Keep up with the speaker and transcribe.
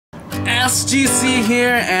SGC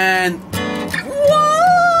here, and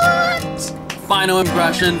what? Final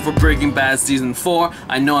impression for Breaking Bad Season 4.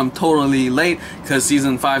 I know I'm totally late because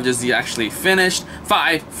Season 5 just actually finished.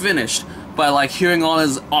 5 finished. But like hearing all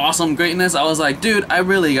his awesome greatness, I was like, dude, I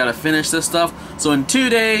really gotta finish this stuff. So in 2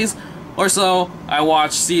 days or so, I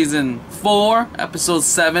watched Season 4, Episode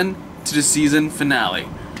 7 to the season finale.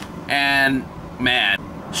 And man,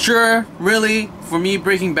 sure, really, for me,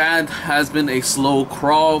 Breaking Bad has been a slow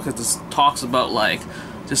crawl because this talks about like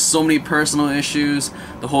just so many personal issues.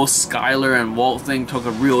 The whole Skyler and Walt thing took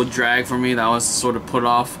a real drag for me. That was sort of put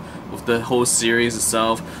off with the whole series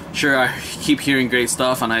itself. Sure, I keep hearing great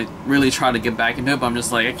stuff and I really try to get back into it, but I'm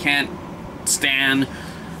just like, I can't stand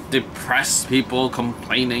depressed people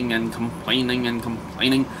complaining and complaining and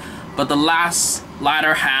complaining. But the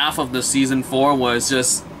latter half of the Season 4 was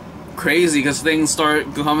just crazy because things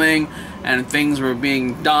started coming and things were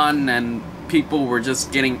being done and people were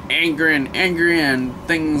just getting angry and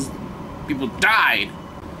people died.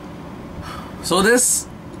 So this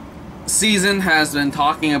season has been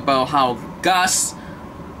talking about how Gus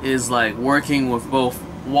is like working with both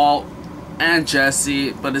Walt and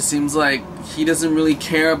Jesse, but it seems like he doesn't really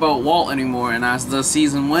care about Walt anymore, and as the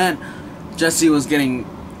season went, Jesse was getting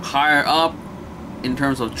higher up in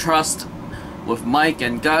terms of trust with Mike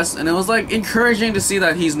and Gus, and it was like encouraging to see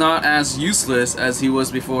that he's not as useless as he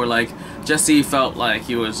was before. Like Jesse felt like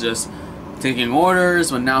he was just taking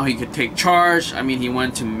orders, but now he could take charge. I mean, he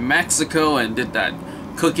went to Mexico and did that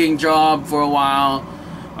cooking job for a while.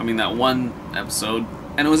 I mean, that one episode,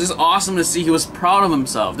 and it was just awesome to see he was proud of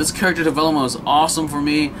himself. This character development was awesome for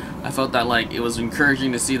me. I felt that like it was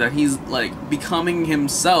encouraging to see that he's like becoming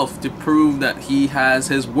himself to prove that he has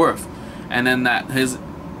his worth, and then that his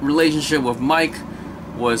relationship with Mike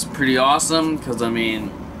was pretty awesome because I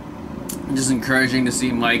mean, just encouraging to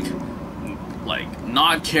see Mike like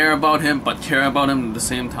not care about him but care about him at the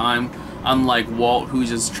same time, unlike Walt, who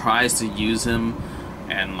just tries to use him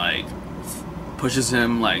and like pushes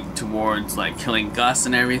him like towards like killing Gus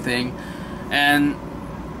and everything. And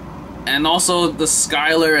also the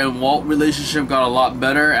Skyler and Walt relationship got a lot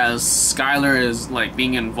better as Skyler is like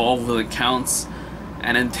being involved with accounts,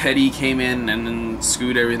 and then Teddy came in and then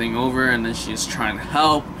screwed everything over, and then she's trying to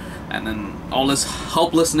help, and then all this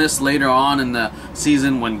helplessness later on in the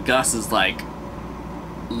season when Gus is like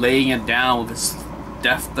laying it down with his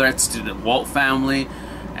death threats to the Walt family,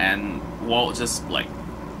 and Walt just like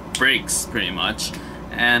breaks pretty much.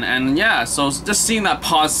 And yeah, so just seeing that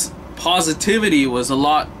positivity was a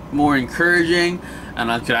lot more encouraging,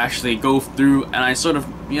 and I could actually go through, and I sort of,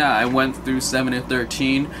 yeah, I went through 7 and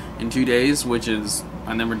 13 in 2 days, which is,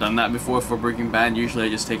 I've never done that before for Breaking Bad. Usually I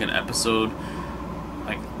just take an episode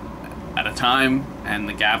like at a time, and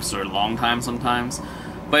the gaps are a long time sometimes.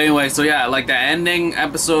 But anyway, so yeah, like the ending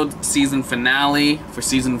episode, season finale for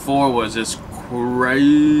Season 4 was just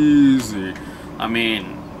crazy. I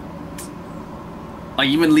mean, like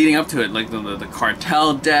even leading up to it, like the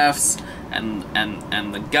cartel deaths and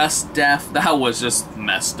the Gus death, that was just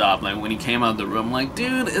messed up. Like when he came out of the room, like,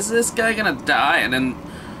 dude, is this guy gonna die? And then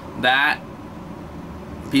that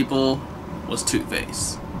people was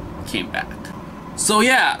Two-Face came back. So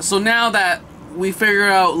yeah, so now that we figure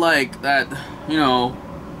out like that, you know,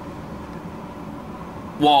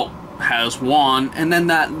 Walt has won, and then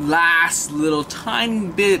that last little tiny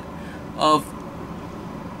bit of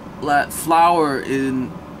that flower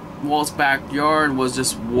in Walt's backyard was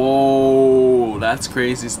just, whoa, that's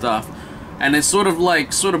crazy stuff. And it sort of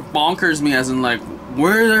bonkers me, as in like,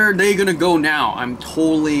 where are they gonna go now? I'm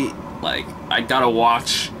totally like, I gotta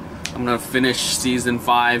watch. I'm gonna finish Season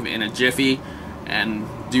 5 in a jiffy and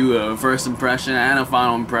do a first impression and a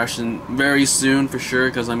final impression very soon for sure,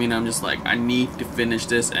 because I mean, I'm just like, I need to finish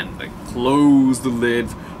this and like close the lid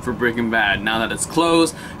for Breaking Bad now that it's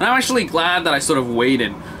closed. And I'm actually glad that I sort of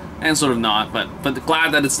waited, and sort of not, but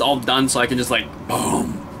glad that it's all done so I can just like,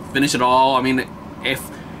 boom, finish it all. I mean,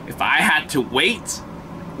 if I had to wait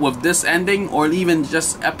with this ending, or even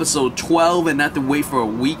just episode 12 and have to wait for a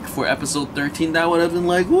week for episode 13, that would have been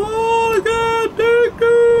like, oh, God, take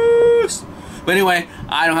this. But anyway,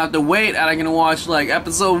 I don't have to wait, and I can watch like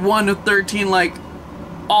episode 1 to 13 like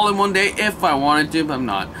all in one day if I wanted to, but I'm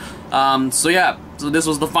not. So yeah, so this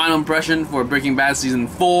was the final impression for Breaking Bad Season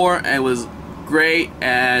 4. It was great,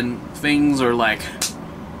 and things are like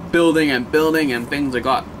building and building, and things that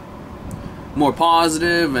got more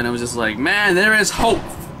positive, and it was just like, man, there is hope.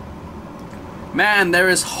 Man, there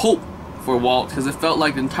is hope for Walt, because it felt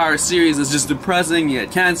like the entire series is just depressing. He had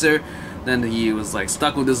cancer, then he was like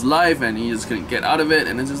stuck with his life, and he just couldn't get out of it,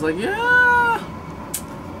 and it's just like, yeah.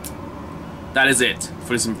 That is it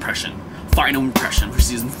for this impression. final impression for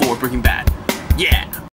season 4 of Breaking Bad. Yeah!